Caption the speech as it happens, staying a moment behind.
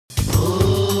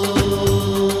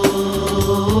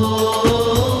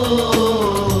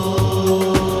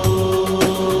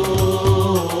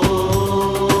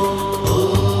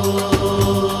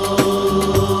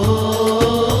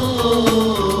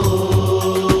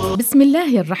بسم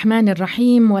الله الرحمن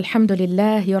الرحيم، والحمد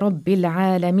لله رب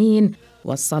العالمين،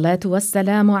 والصلاة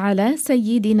والسلام على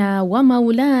سيدنا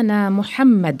ومولانا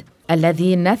محمد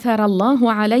الذي نثر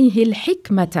الله عليه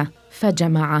الحكمة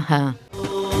فجمعها.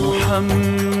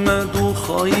 محمد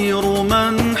خير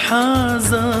من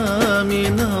حاز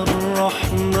من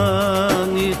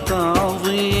الرحمن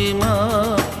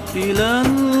تعظيما، إلى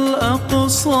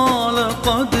الأقصى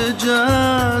لقد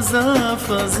جاز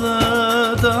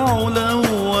فزاد علا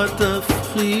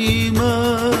وتفخيما.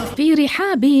 في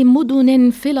رحاب مدن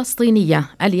فلسطينية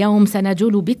اليوم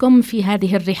سنجول بكم في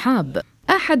هذه الرحاب.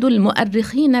 أحد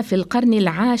المؤرخين في القرن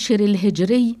العاشر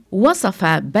الهجري وصف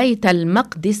بيت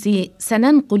المقدس،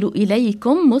 سننقل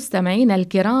إليكم مستمعين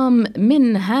الكرام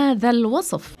من هذا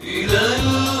الوصف: إلى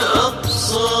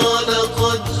الأقصى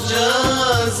لقد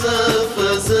جاز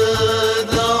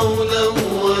فزاد علا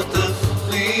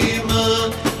وتفخيما،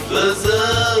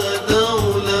 فزاد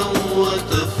علا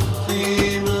وتفخيما.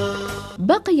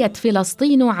 بقيت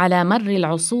فلسطين على مر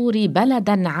العصور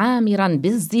بلداً عامراً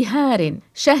بازدهار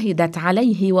شهدت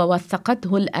عليه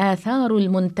ووثقته الآثار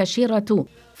المنتشرة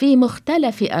في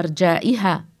مختلف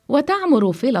أرجائها.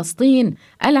 وتعمر فلسطين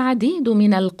العديد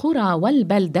من القرى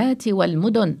والبلدات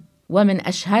والمدن، ومن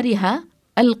أشهرها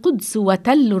القدس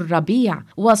وتل الربيع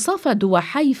وصفد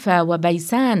وحيفا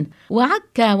وبيسان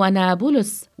وعكا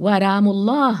ونابلس ورام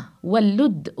الله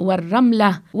واللد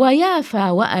والرملة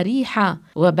ويافا وأريحا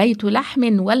وبيت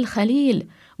لحم والخليل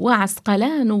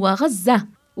وعسقلان وغزة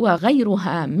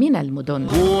وغيرها من المدن.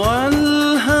 هو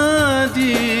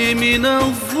الهادي من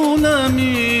الظلم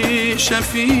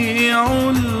شفيع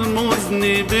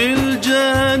المذنب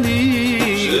الجاني،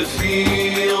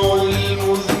 شفيع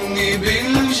المذنب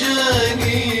الجاني.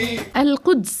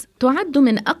 القدس تعد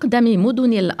من أقدم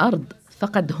مدن الأرض،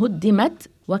 فقد هدمت،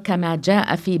 وكما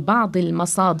جاء في بعض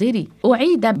المصادر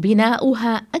أعيد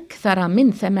بناؤها أكثر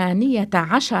من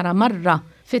 18 مرة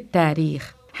في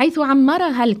التاريخ، حيث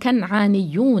عمرها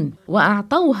الكنعانيون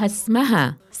وأعطوها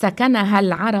اسمها. سكنها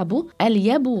العرب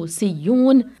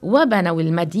اليبوسيون وبنوا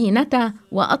المدينة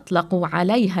وأطلقوا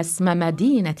عليها اسم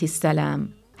مدينة السلام.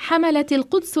 حملت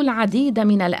القدس العديد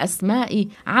من الأسماء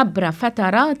عبر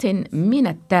فترات من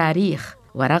التاريخ،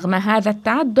 ورغم هذا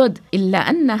التعدد إلا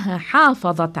أنها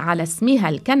حافظت على اسمها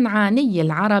الكنعاني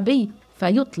العربي،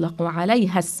 فيطلق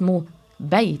عليها اسم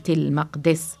بيت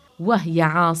المقدس، وهي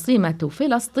عاصمة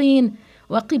فلسطين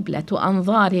وقبلة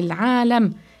أنظار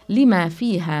العالم لما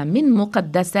فيها من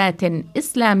مقدسات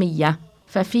إسلامية،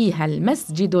 ففيها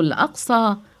المسجد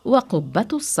الأقصى وقبة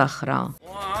الصخرة.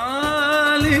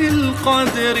 وعالي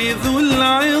القدر ذو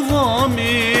العظام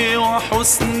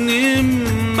وحسن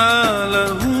ما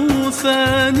له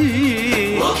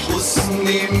ثاني، وحسن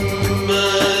ما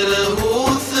له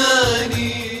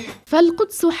ثاني.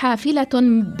 فالقدس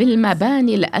حافلة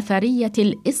بالمباني الأثرية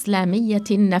الإسلامية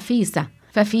النفيسة،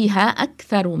 ففيها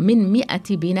أكثر من 100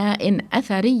 بناء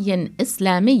أثري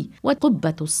إسلامي،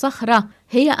 وقبة الصخرة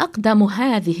هي أقدم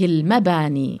هذه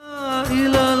المباني.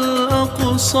 إلى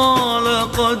الأقصى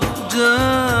لقد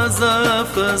جاز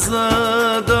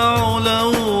فزاد علا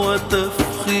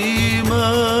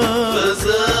وتفخيما،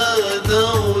 فزاد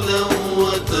علا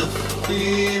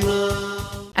وتفخيما.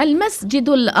 المسجد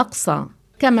الأقصى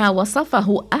كما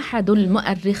وصفه أحد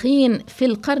المؤرخين في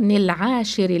القرن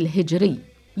العاشر الهجري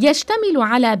يشتمل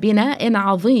على بناء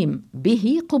عظيم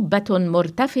به قبة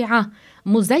مرتفعة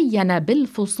مزينة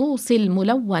بالفصوص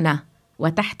الملونة،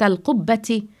 وتحت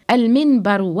القبة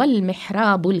المنبر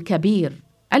والمحراب الكبير.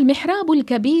 المحراب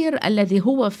الكبير الذي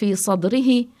هو في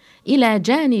صدره إلى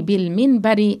جانب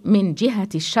المنبر من جهة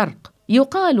الشرق،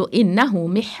 يقال إنه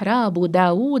محراب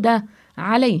داود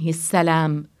عليه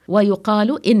السلام،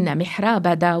 ويقال إن محراب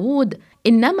داود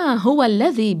إنما هو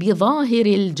الذي بظاهر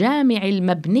الجامع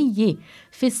المبني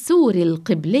في السور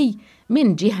القبلي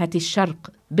من جهة الشرق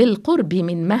بالقرب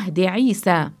من مهد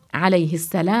عيسى عليه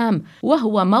السلام،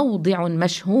 وهو موضع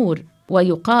مشهور.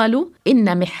 ويقال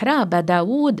إن محراب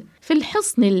داود في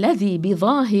الحصن الذي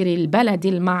بظاهر البلد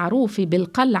المعروف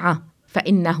بالقلعة،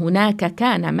 فإن هناك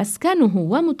كان مسكنه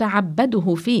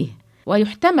ومتعبده فيه،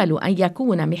 ويحتمل أن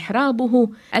يكون محرابه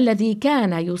الذي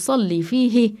كان يصلي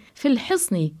فيه في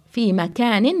الحصن في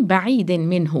مكان بعيد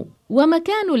منه.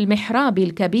 ومكان المحراب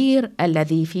الكبير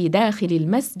الذي في داخل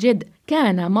المسجد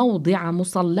كان موضع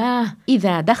مصلاه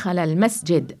إذا دخل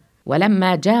المسجد.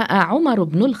 ولما جاء عمر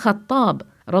بن الخطاب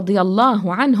رضي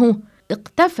الله عنه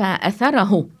اقتفى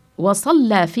أثره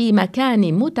وصلى في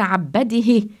مكان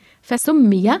متعبده،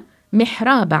 فسمي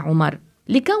محراب عمر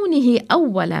لكونه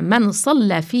أول من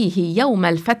صلى فيه يوم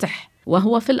الفتح،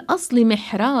 وهو في الأصل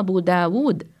محراب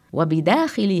داود.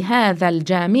 وبداخل هذا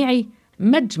الجامع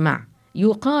مجمع،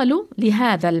 يقال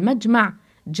لهذا المجمع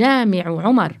جامع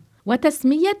عمر،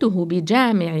 وتسميته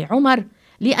بجامع عمر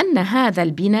لأن هذا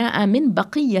البناء من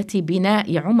بقية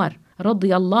بناء عمر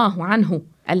رضي الله عنه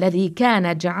الذي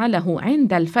كان جعله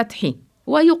عند الفتح.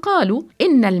 ويقال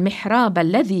إن المحراب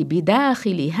الذي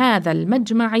بداخل هذا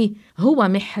المجمع هو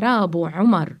محراب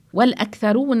عمر،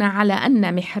 والأكثرون على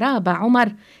أن محراب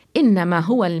عمر إنما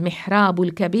هو المحراب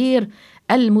الكبير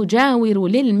المجاور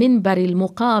للمنبر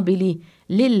المقابل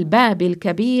للباب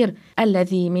الكبير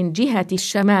الذي من جهة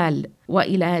الشمال.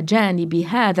 وإلى جانب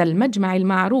هذا المجمع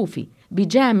المعروف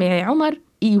بجامع عمر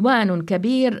إيوان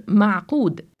كبير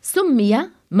معقود سمي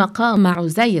مقام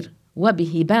عزير،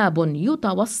 وبه باب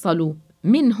يتوصل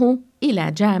منه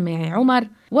إلى جامع عمر،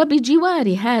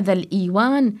 وبجوار هذا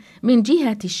الإيوان من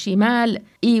جهة الشمال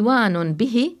إيوان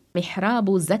به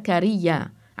محراب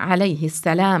زكريا عليه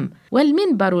السلام،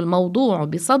 والمنبر الموضوع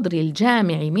بصدر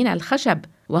الجامع من الخشب،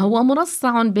 وهو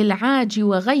مرصع بالعاج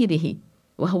وغيره،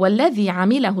 وهو الذي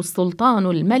عمله السلطان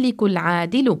الملك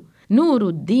العادل نور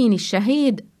الدين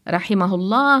الشهيد رحمه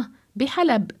الله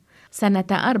بحلب سنة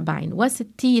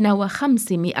 64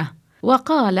 و500.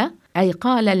 وقال، أي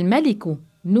قال الملك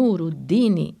نور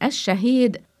الدين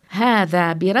الشهيد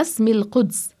هذا برسم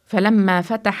القدس، فلما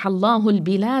فتح الله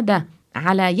البلاد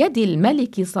على يد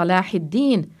الملك صلاح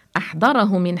الدين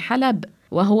أحضره من حلب،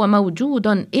 وهو موجود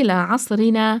إلى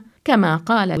عصرنا كما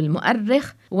قال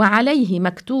المؤرخ، وعليه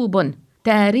مكتوب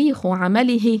تاريخ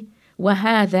عمله،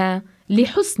 وهذا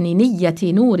لحسن نية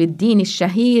نور الدين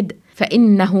الشهيد،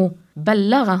 فإنه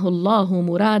بلغه الله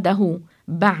مراده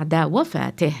بعد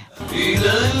وفاته.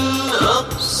 إلى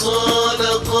الأقصى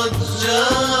لقد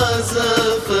جاز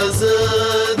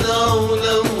فزاد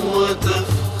علا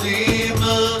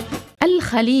وتفخيما.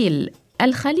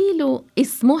 الخليل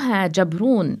اسمها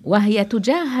جبرون، وهي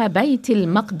تجاه بيت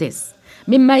المقدس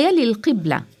مما يلي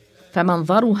القبلة،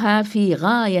 فمنظرها في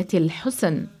غاية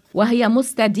الحسن، وهي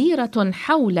مستديرة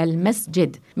حول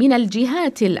المسجد من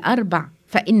الجهات الأربع.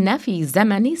 فإن في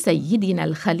زمن سيدنا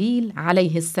الخليل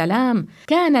عليه السلام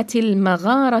كانت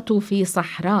المغارة في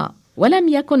صحراء، ولم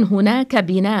يكن هناك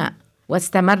بناء،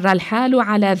 واستمر الحال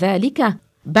على ذلك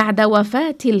بعد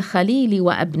وفاة الخليل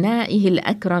وأبنائه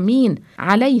الأكرمين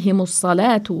عليهم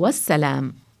الصلاة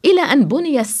والسلام، إلى أن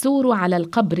بني السور على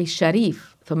القبر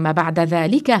الشريف. ثم بعد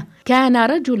ذلك كان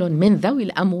رجل من ذوي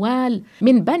الأموال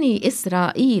من بني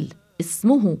إسرائيل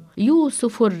اسمه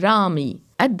يوسف الرامي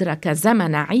أدرك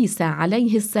زمن عيسى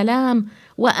عليه السلام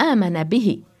وآمن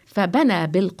به، فبنى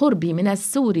بالقرب من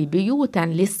السور بيوتاً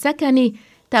للسكن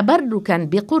تبركاً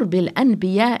بقرب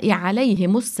الأنبياء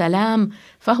عليهم السلام،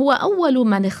 فهو أول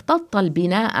من اختط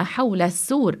البناء حول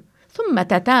السور، ثم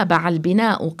تتابع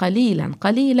البناء قليلاً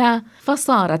قليلاً،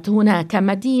 فصارت هناك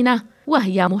مدينة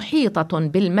وهي محيطة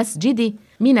بالمسجد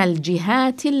من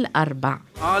الجهات الأربع.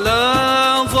 على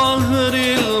ظهر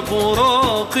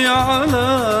البراق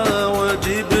على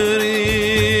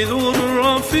وجبريل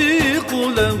الرفيق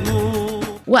له.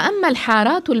 وأما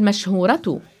الحارات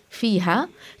المشهورة فيها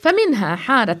فمنها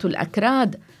حارة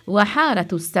الأكراد، وحارة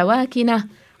السواكنة،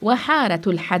 وحارة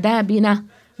الحدابنة،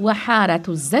 وحارة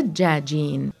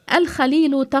الزجاجين.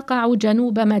 الخليل تقع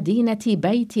جنوب مدينة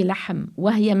بيت لحم،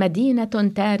 وهي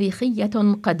مدينة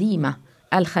تاريخية قديمة.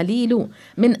 الخليل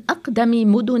من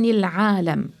أقدم مدن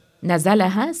العالم،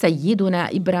 نزلها سيدنا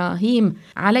إبراهيم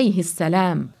عليه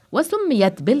السلام،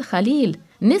 وسميت بالخليل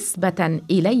نسبة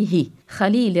إليه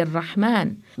خليل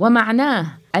الرحمن، ومعناه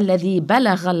الذي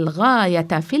بلغ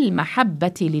الغاية في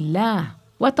المحبة لله.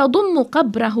 وتضم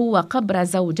قبره وقبر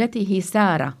زوجته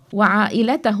سارة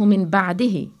وعائلته من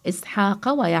بعده إسحاق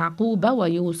ويعقوب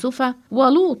ويوسف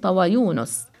ولوط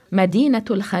ويونس. مدينة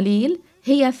الخليل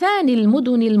هي ثاني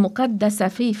المدن المقدسة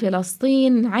في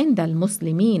فلسطين عند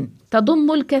المسلمين،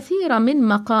 تضم الكثير من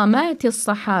مقامات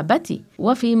الصحابة،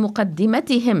 وفي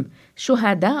مقدمتهم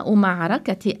شهداء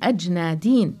معركة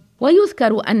أجنادين.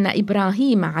 ويذكر أن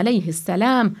إبراهيم عليه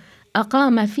السلام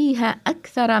أقام فيها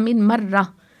أكثر من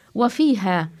مرة،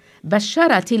 وفيها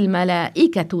بشرت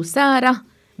الملائكة سارة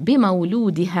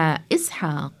بمولودها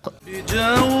إسحاق.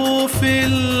 بجوف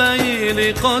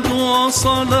الليل قد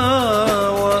وصلا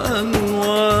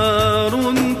وأنوار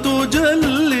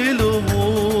تجلله،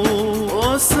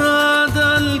 وساد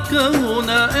الكون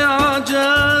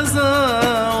إعجازا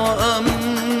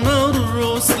وأما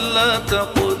الرسل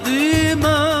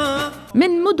تقديما.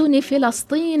 من مدن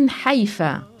فلسطين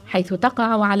حيفا، حيث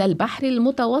تقع على البحر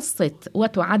المتوسط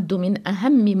وتعد من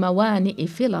أهم موانئ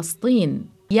فلسطين.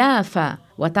 يافا،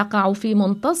 وتقع في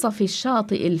منتصف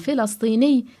الشاطئ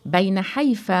الفلسطيني بين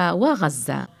حيفا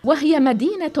وغزة، وهي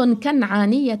مدينة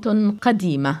كنعانية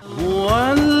قديمة.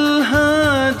 هو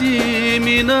الهادي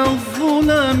من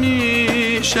الظلم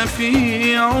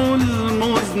شفيع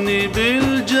المذنب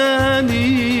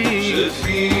الجاني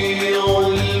شفيع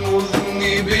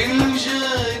المذنب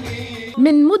الجاني.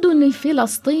 من مدن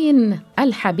فلسطين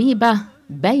الحبيبة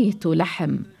بيت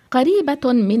لحم،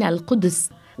 قريبة من القدس،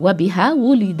 وبها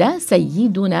ولد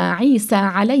سيدنا عيسى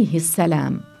عليه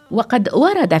السلام. وقد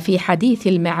ورد في حديث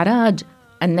المعراج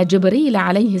أن جبريل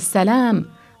عليه السلام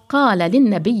قال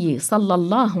للنبي صلى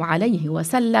الله عليه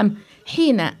وسلم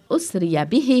حين أسري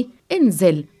به: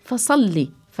 انزل فصلي،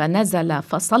 فنزل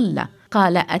فصلى.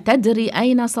 قال: أتدري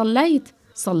أين صليت؟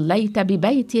 صليت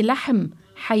ببيت لحم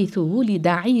حيث ولد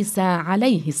عيسى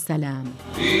عليه السلام.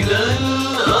 إلى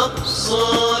الأقصى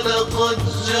لقد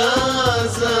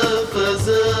جاز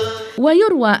فزاد.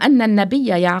 ويروى أن النبي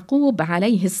يعقوب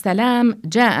عليه السلام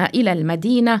جاء إلى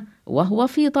المدينة وهو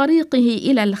في طريقه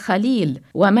إلى الخليل،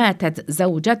 وماتت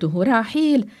زوجته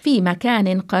راحيل في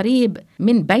مكان قريب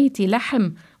من بيت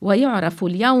لحم، ويعرف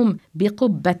اليوم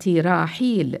بقبة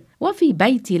راحيل. وفي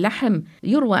بيت لحم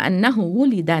يروى أنه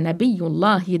ولد نبي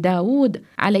الله داود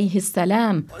عليه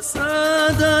السلام.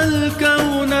 وساد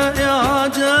الكون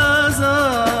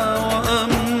إعجازا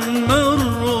وأما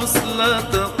الرسل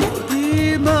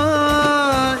تقديما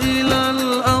إلى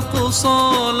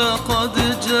الأقصى لقد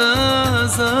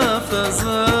جاز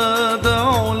فزاد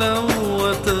علا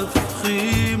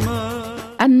وتفخيما.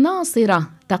 الناصرة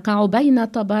تقع بين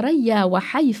طبريا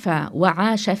وحيفا،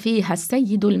 وعاش فيها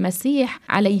السيد المسيح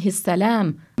عليه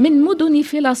السلام. من مدن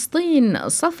فلسطين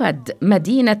صفد،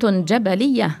 مدينة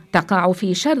جبلية تقع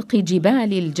في شرق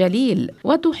جبال الجليل،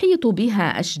 وتحيط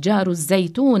بها أشجار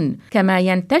الزيتون، كما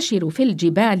ينتشر في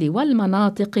الجبال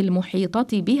والمناطق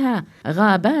المحيطة بها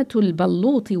غابات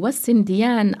البلوط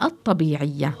والسنديان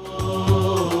الطبيعية.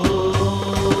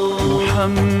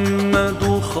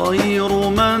 محمد خير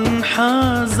من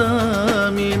حاز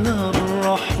من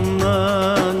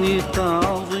الرحمن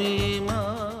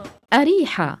تعظيما.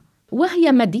 أريحا،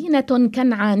 وهي مدينة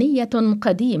كنعانية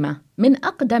قديمة من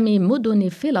أقدم مدن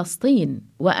فلسطين،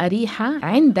 وأريحا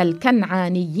عند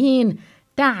الكنعانيين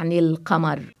تعني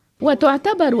القمر.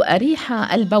 وتعتبر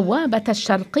أريحا البوابة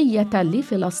الشرقية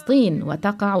لفلسطين،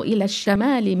 وتقع إلى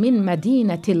الشمال من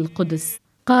مدينة القدس.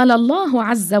 قال الله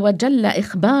عز وجل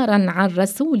إخباراً عن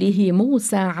رسوله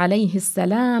موسى عليه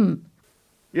السلام: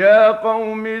 يا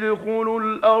قوم ادخلوا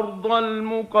الأرض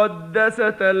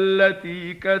المقدسة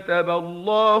التي كتب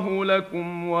الله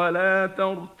لكم ولا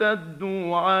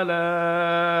ترتدوا على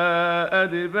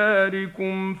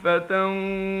أدباركم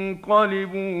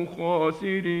فتنقلبوا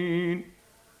خاسرين.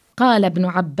 قال ابن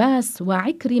عباس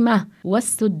وعكرمة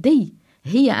والسدي: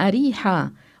 هي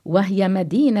أريحا، وهي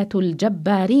مدينة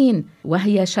الجبارين،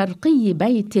 وهي شرقي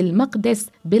بيت المقدس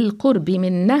بالقرب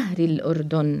من نهر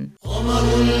الأردن. قمر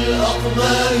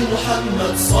الأقمار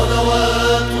محمد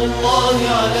صلوات الله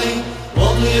عليه،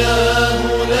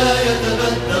 وضياه لا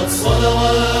يتبدد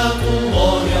صلوات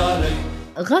الله عليه.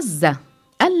 غزة،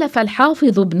 ألف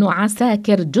الحافظ ابن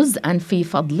عساكر جزءاً في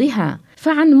فضلها،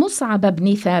 فعن مصعب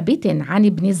بن ثابت عن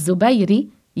ابن الزبير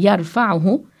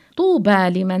يرفعه: طوبى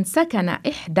لمن سكن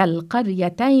إحدى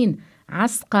القريتين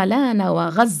عسقلان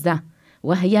وغزة،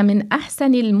 وهي من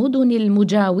أحسن المدن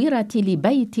المجاورة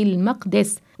لبيت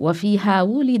المقدس، وفيها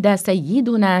ولد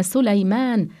سيدنا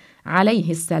سليمان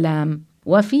عليه السلام،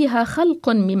 وفيها خلق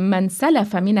ممن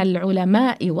سلف من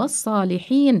العلماء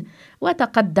والصالحين.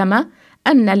 وتقدم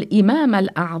أن الإمام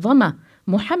الأعظم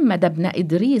محمد بن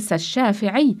إدريس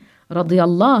الشافعي رضي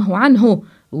الله عنه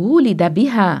ولد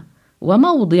بها،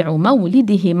 وموضع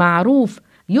مولده معروف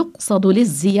يقصد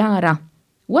للزيارة.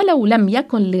 ولو لم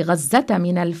يكن لغزة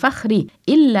من الفخر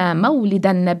إلا مولد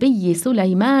النبي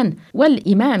سليمان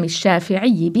والإمام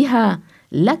الشافعي بها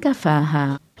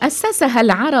لكفاها. أسسها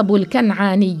العرب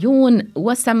الكنعانيون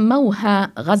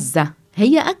وسموها غزة،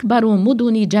 هي أكبر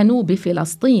مدن جنوب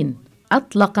فلسطين.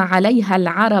 أطلق عليها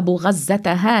العرب غزة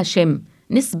هاشم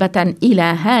نسبة إلى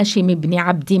هاشم بن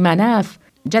عبد مناف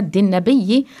جد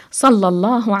النبي صلى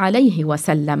الله عليه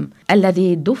وسلم،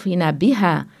 الذي دفن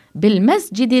بها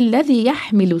بالمسجد الذي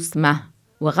يحمل اسمه.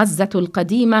 وغزة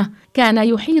القديمة كان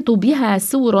يحيط بها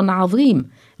سور عظيم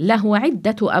له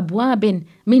عدة أبواب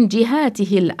من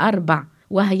جهاته الأربع،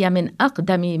 وهي من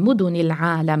أقدم مدن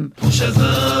العالم.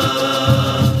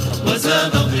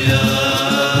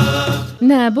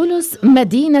 نابلس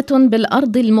مدينة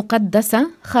بالأرض المقدسة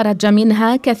خرج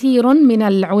منها كثير من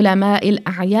العلماء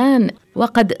الأعيان،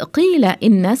 وقد قيل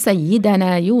إن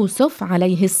سيدنا يوسف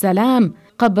عليه السلام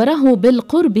قبره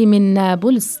بالقرب من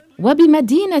نابلس.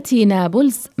 وبمدينة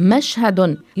نابلس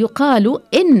مشهد يقال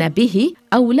إن به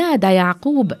أولاد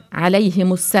يعقوب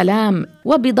عليهم السلام،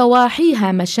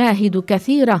 وبضواحيها مشاهد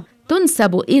كثيرة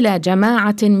تنسب إلى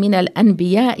جماعة من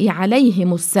الأنبياء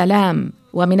عليهم السلام.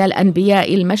 ومن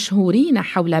الأنبياء المشهورين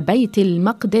حول بيت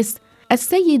المقدس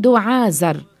السيد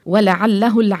عازر،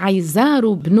 ولعله العيزار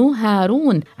بن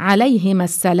هارون عليهما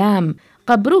السلام،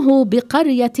 قبره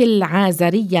بقرية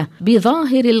العازرية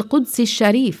بظاهر القدس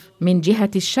الشريف من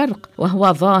جهة الشرق،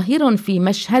 وهو ظاهر في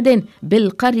مشهد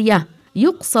بالقرية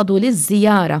يقصد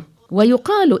للزيارة.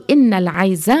 ويقال إن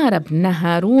العيزار بن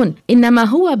هارون إنما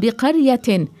هو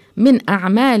بقرية من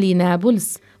أعمال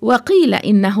نابلس، وقيل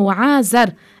إنه عازر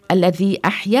الذي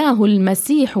أحياه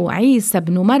المسيح عيسى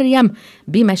بن مريم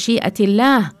بمشيئة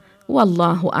الله،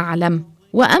 والله أعلم.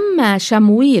 وأما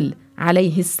شمويل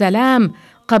عليه السلام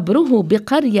قبره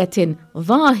بقرية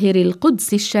ظاهر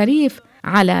القدس الشريف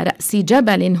على رأس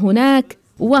جبل هناك،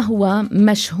 وهو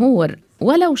مشهور.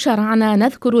 ولو شرعنا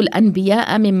نذكر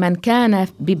الأنبياء ممن كان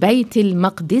ببيت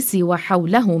المقدس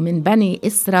وحوله من بني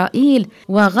إسرائيل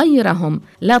وغيرهم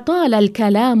لطال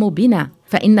الكلام بنا،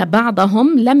 فإن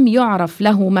بعضهم لم يعرف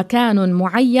له مكان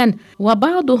معين،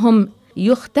 وبعضهم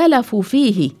يختلف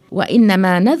فيه،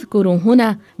 وإنما نذكر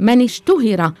هنا من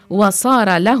اشتهر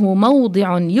وصار له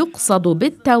موضع يقصد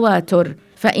بالتواتر،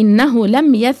 فإنه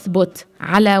لم يثبت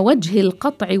على وجه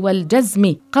القطع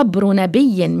والجزم قبر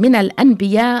نبي من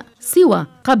الأنبياء سوى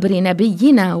قبر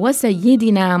نبينا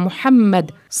وسيدنا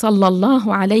محمد صلى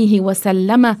الله عليه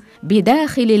وسلم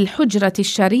بداخل الحجرة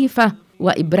الشريفة،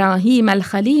 وإبراهيم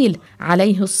الخليل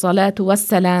عليه الصلاة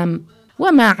والسلام،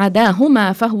 وما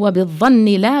عداهما فهو بالظن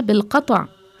لا بالقطع.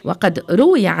 وقد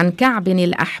روي عن كعب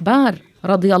الأحبار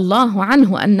رضي الله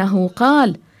عنه أنه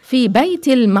قال: في بيت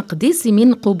المقدس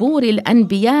من قبور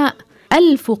الأنبياء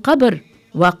 1000 قبر.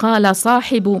 وقال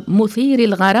صاحب مثير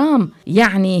الغرام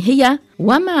يعني هي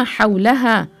وما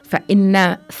حولها،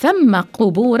 فإن ثم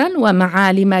قبورا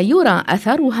ومعالم يرى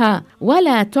أثرها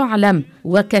ولا تعلم،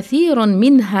 وكثير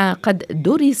منها قد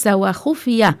درس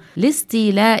وخفي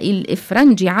لاستيلاء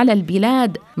الإفرنج على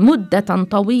البلاد مدة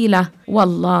طويلة،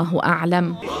 والله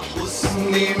أعلم.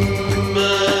 وحسن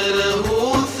ما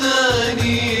له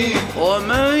ثاني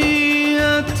ومن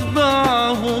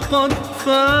يتبعه قد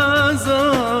فاز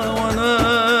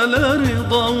ونال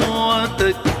رضا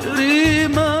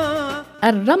وتكريما.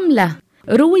 الرملة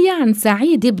روي عن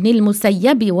سعيد بن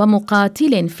المسيب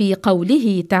ومقاتل في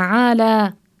قوله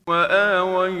تعالى: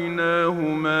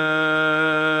 وآويناهما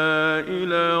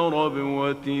إلى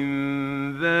ربوة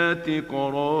ذات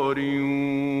قرار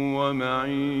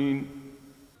ومعين.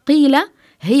 قيل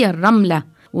هي الرملة،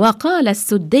 وقال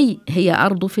السدي هي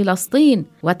أرض فلسطين،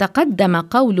 وتقدم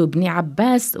قول ابن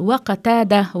عباس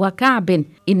وقتادة وكعب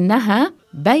إنها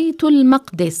بيت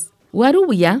المقدس.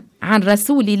 وروي عن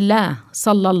رسول الله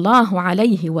صلى الله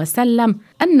عليه وسلم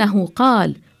أنه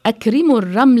قال: أكرموا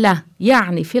الرملة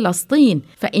يعني فلسطين،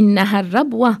 فإنها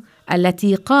الربوة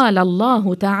التي قال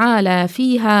الله تعالى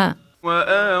فيها: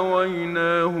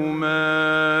 وآويناهما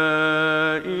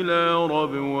إلى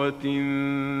ربوة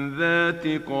ذات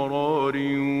قرار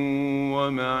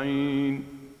ومعين.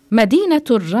 مدينة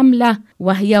الرملة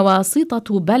وهي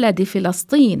واسطة بلد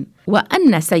فلسطين،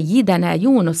 وأن سيدنا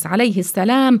يونس عليه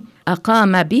السلام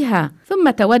أقام بها ثم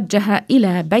توجه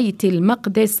إلى بيت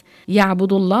المقدس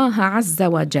يعبد الله عز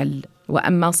وجل.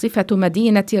 وأما صفة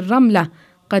مدينة الرملة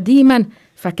قديما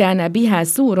فكان بها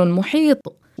سور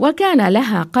محيط، وكان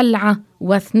لها قلعة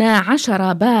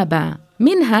 12 بابا،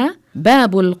 منها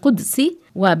باب القدس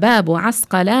وباب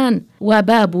عسقلان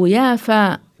وباب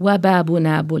يافا وباب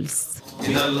نابلس.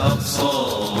 من الأقصى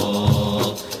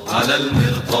على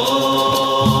المرقى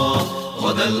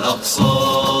غدا الأقصى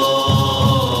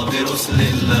برسل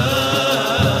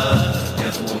الله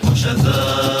يفوح شذا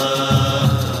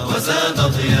وزاد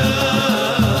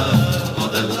ضياء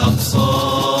غدا الأقصى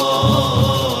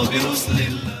برسل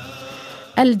الله.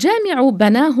 الجامع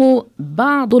بناه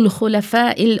بعض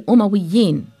الخلفاء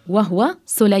الأمويين، وهو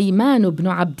سليمان بن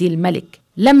عبد الملك،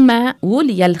 لما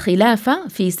ولي الخلافة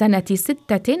في سنة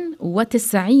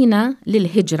 96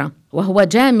 للهجرة، وهو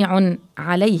جامع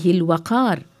عليه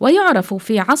الوقار، ويعرف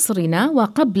في عصرنا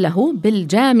وقبله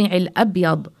بالجامع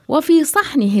الأبيض، وفي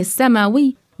صحنه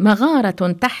السماوي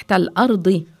مغارة تحت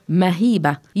الأرض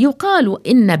مهيبة يقال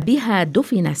إن بها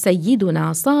دفن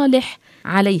سيدنا صالح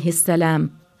عليه السلام.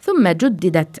 ثم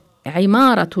جددت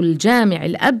عمارة الجامع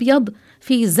الأبيض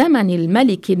في زمن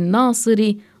الملك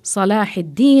الناصر صلاح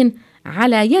الدين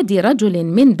على يد رجل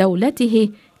من دولته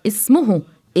اسمه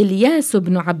إلياس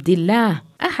بن عبد الله،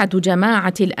 أحد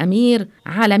جماعة الأمير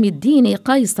علم الدين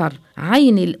قيصر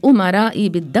عين الأمراء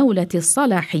بالدولة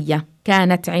الصلاحية.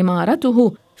 كانت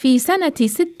عمارته في سنة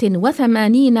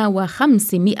 86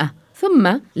 و500،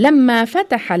 ثم لما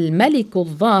فتح الملك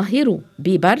الظاهر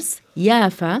ببرس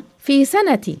يافا في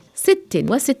سنة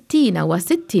 66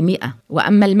 و600.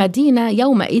 وأما المدينة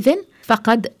يومئذ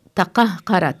فقد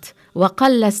تقهقرت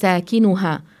وقل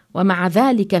ساكنها، ومع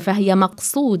ذلك فهي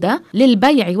مقصودة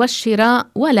للبيع والشراء،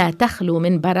 ولا تخلو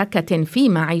من بركة في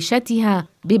معيشتها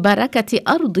ببركة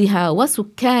أرضها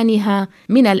وسكانها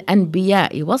من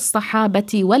الأنبياء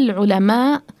والصحابة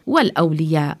والعلماء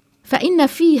والأولياء. فإن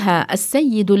فيها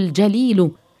السيد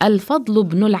الجليل الفضل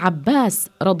بن العباس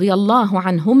رضي الله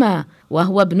عنهما،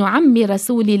 وهو ابن عم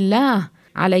رسول الله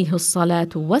عليه الصلاة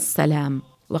والسلام،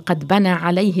 وقد بنى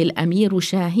عليه الأمير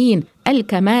شاهين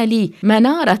الكمالي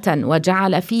منارة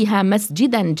وجعل فيها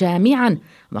مسجداً جامعاً،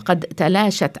 وقد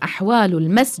تلاشت أحوال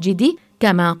المسجد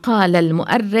كما قال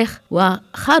المؤرخ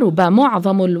وخرب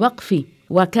معظم الوقف.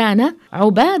 وكان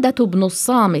عبادة بن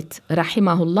الصامت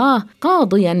رحمه الله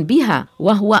قاضياً بها،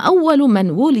 وهو أول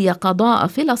من ولي قضاء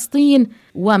فلسطين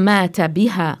ومات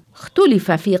بها.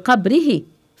 اختلف في قبره،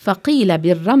 فقيل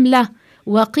بالرملة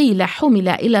وقيل حمل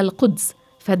إلى القدس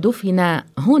فدفن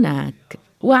هناك،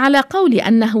 وعلى قول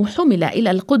أنه حمل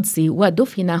إلى القدس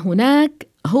ودفن هناك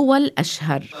هو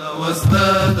الأشهر.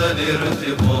 وازداد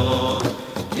الارتباط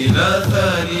إلى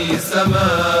ثاني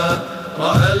سماء،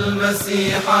 رأى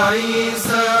المسيح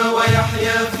عيسى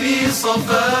ويحيى في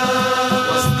صفاء.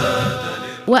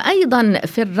 وأيضا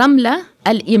في الرملة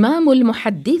الإمام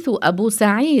المحدث أبو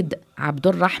سعيد عبد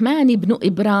الرحمن بن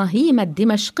إبراهيم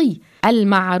الدمشقي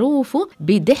المعروف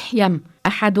بدحيم،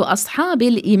 أحد أصحاب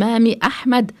الإمام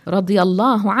أحمد رضي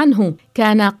الله عنه،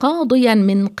 كان قاضياً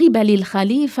من قبل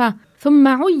الخليفة، ثم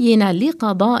عين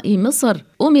لقضاء مصر،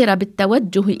 أمر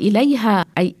بالتوجه إليها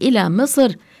أي إلى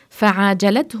مصر،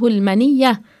 فعاجلته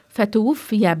المنية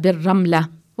فتوفي بالرملة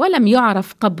ولم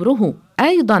يعرف قبره.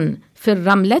 أيضاً في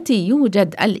الرملة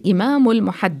يوجد الإمام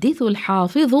المحدث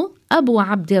الحافظ أبو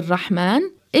عبد الرحمن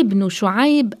ابن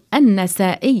شعيب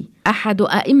النسائي، أحد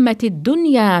أئمة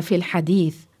الدنيا في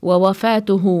الحديث،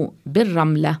 ووفاته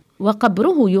بالرملة،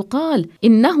 وقبره يقال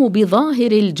إنه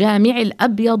بظاهر الجامع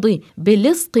الأبيض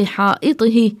بلصق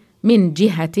حائطه من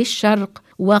جهة الشرق،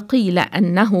 وقيل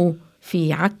أنه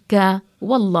في عكا،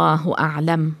 والله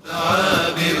أعلم. دعا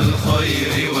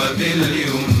بالخير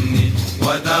وباليمن،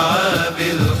 ودعا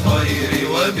بالخير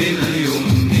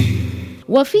وباليمن.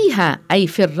 وفيها أي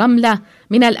في الرملة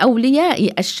من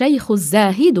الأولياء الشيخ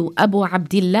الزاهد أبو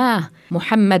عبد الله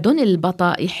محمد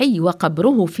البطائحي،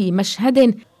 وقبره في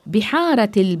مشهد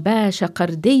بحارة الباشا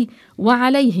قردي،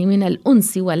 وعليه من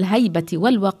الأنس والهيبة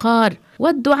والوقار،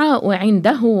 والدعاء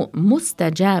عنده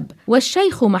مستجاب.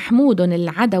 والشيخ محمود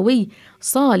العدوي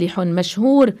صالح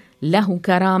مشهور له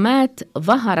كرامات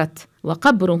ظهرت،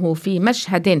 وقبره في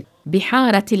مشهد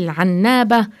بحارة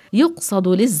العنابة يقصد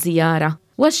للزيارة.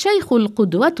 والشيخ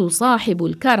القدوة صاحب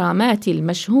الكرامات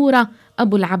المشهورة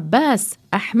أبو العباس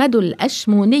أحمد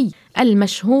الأشموني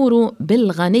المشهور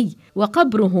بالغني،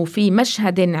 وقبره في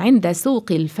مشهد عند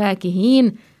سوق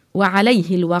الفاكهين،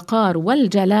 وعليه الوقار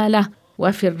والجلالة.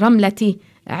 وفي الرملة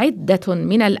عدة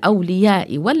من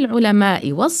الأولياء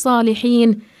والعلماء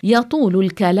والصالحين يطول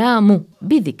الكلام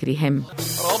بذكرهم.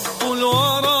 رب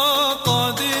الورى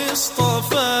قد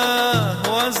اصطفاه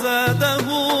وزاده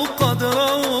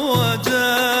قدرا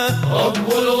وجاه، رب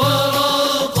الورى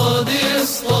قد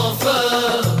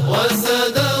اصطفاه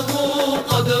وزاده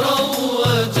قدرا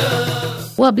وجاه.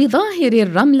 وبظاهر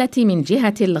الرملة من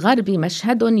جهة الغرب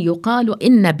مشهد يقال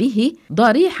إن به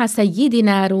ضريح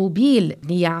سيدنا روبيل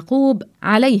بن يعقوب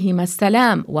عليهما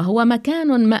السلام، وهو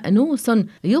مكان مأنوس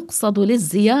يقصد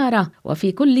للزيارة،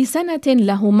 وفي كل سنة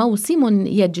له موسم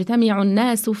يجتمع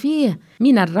الناس فيه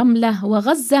من الرملة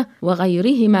وغزة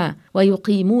وغيرهما،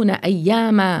 ويقيمون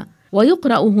أياما،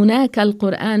 ويقرأ هناك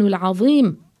القرآن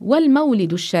العظيم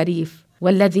والمولد الشريف.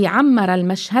 والذي عمر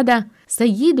المشهد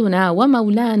سيدنا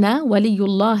ومولانا ولي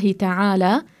الله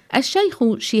تعالى الشيخ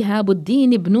شهاب الدين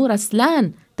بن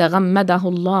رسلان تغمده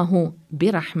الله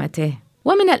برحمته.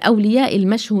 ومن الأولياء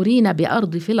المشهورين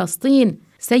بأرض فلسطين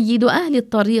سيد أهل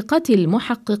الطريقة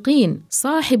المحققين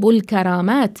صاحب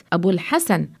الكرامات أبو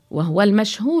الحسن، وهو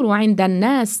المشهور عند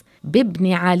الناس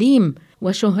بابن عليم،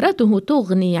 وشهرته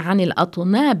تغني عن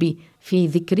الأطناب في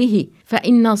ذكره،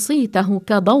 فإن صيته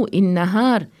كضوء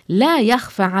النهار لا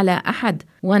يخفى على أحد،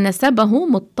 ونسبه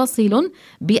متصل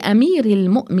بأمير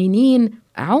المؤمنين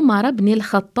عمر بن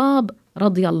الخطاب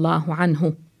رضي الله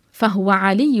عنه، فهو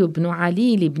علي بن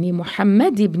علي بن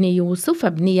محمد بن يوسف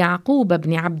بن يعقوب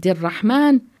بن عبد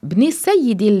الرحمن بن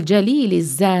السيد الجليل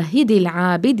الزاهد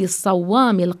العابد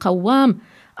الصوام القوام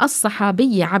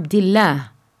الصحابي عبد الله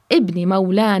ابن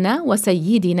مولانا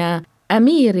وسيدنا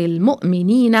أمير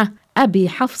المؤمنين أبي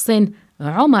حفص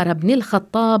عمر بن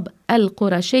الخطاب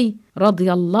القرشي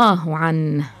رضي الله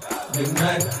عنه. من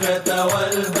مكة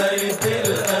والبيت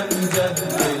الأمجد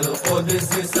بالقدس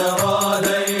سرى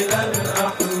ليلا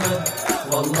أحمد،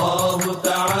 والله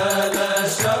تعالى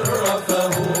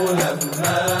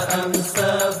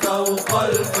أمسى فوق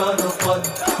الفرقد.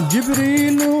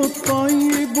 جبريل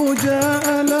الطيب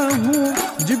جاء له،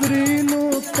 جبريل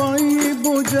الطيب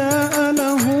جاء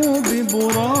له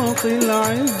ببراق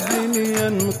العز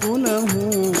لينقله.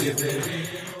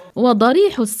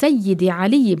 وضريح السيد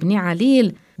علي بن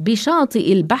عليل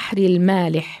بشاطئ البحر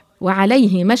المالح،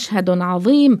 وعليه مشهد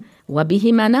عظيم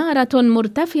وبه منارة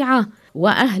مرتفعة،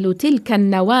 وأهل تلك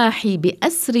النواحي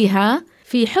بأسرها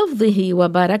في حفظه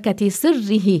وبركة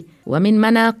سره. ومن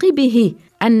مناقبه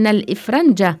أن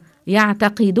الإفرنج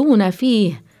يعتقدون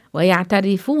فيه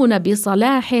ويعترفون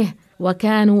بصلاحه،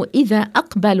 وكانوا إذا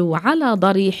أقبلوا على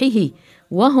ضريحه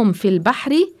وهم في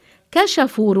البحر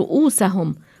كشفوا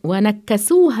رؤوسهم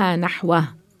ونكسوها نحوه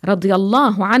رضي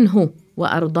الله عنه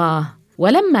وأرضاه.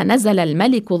 ولما نزل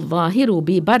الملك الظاهر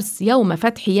ببرس يوم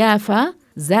فتح يافا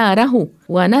زاره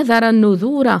ونذر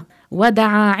النذور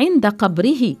ودعا عند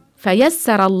قبره،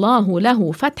 فيسر الله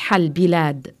له فتح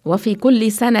البلاد. وفي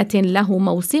كل سنة له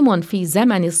موسم في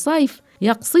زمن الصيف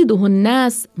يقصده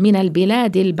الناس من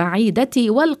البلاد البعيدة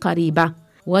والقريبة،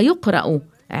 ويقرأ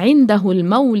عنده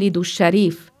المولد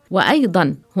الشريف.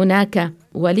 وأيضا هناك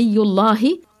ولي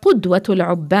الله قدوة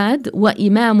العباد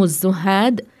وإمام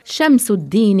الزهاد شمس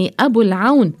الدين أبو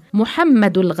العون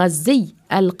محمد الغزي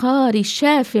القاري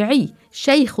الشافعي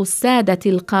شيخ السادة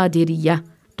القادرية،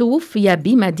 توفي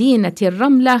بمدينة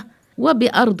الرملة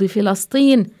وبأرض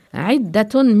فلسطين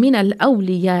عدة من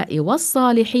الأولياء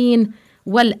والصالحين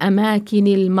والأماكن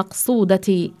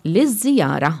المقصودة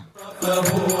للزيارة.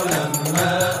 فهو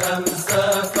لما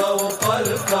أمسى فوق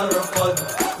الفرقد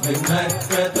من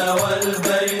مكة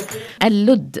والبيت.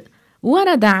 اللد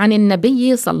ورد عن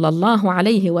النبي صلى الله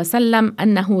عليه وسلم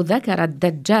أنه ذكر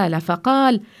الدجال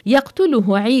فقال: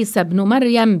 يقتله عيسى بن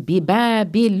مريم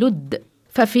بباب لد.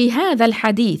 ففي هذا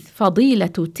الحديث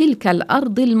فضيلة تلك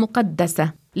الأرض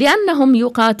المقدسة، لأنهم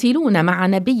يقاتلون مع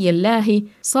نبي الله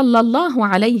صلى الله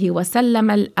عليه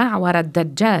وسلم الأعور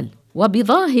الدجال.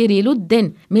 وبظاهر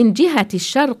لد من جهة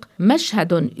الشرق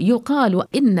مشهد يقال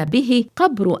إن به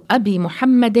قبر أبي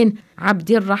محمد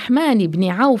عبد الرحمن بن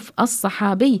عوف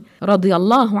الصحابي رضي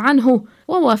الله عنه،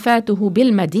 ووفاته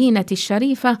بالمدينة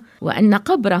الشريفة، وأن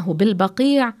قبره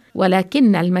بالبقيع،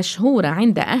 ولكن المشهور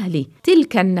عند أهل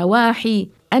تلك النواحي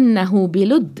أنه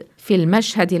بلد في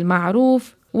المشهد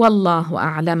المعروف، والله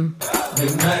أعلم. من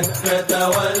مكة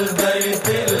والبيت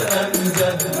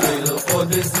الأمجد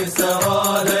للقدس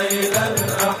سرى ليلا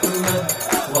أحمد،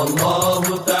 والله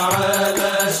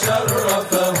تعالى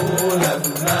شرفه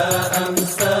لما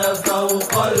أمسى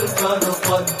فوق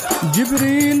الفرقد.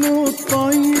 جبريل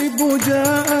الطيب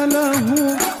جاء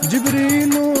له،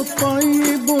 جبريل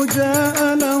الطيب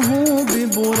جاء له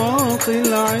ببراق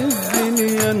العز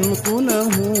لينقله.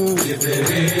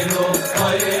 جبريل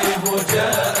الطيب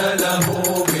جاء له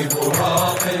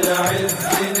ببراق العز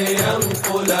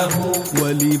لينقله،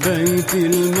 ولبيت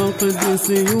المقدس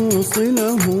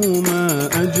يوصله ما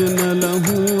أجمله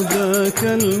ذاك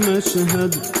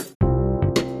المشهد.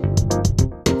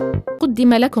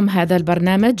 قدم لكم هذا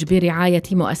البرنامج برعاية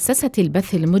مؤسسة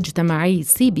البث المجتمعي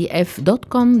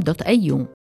cbf.com.au.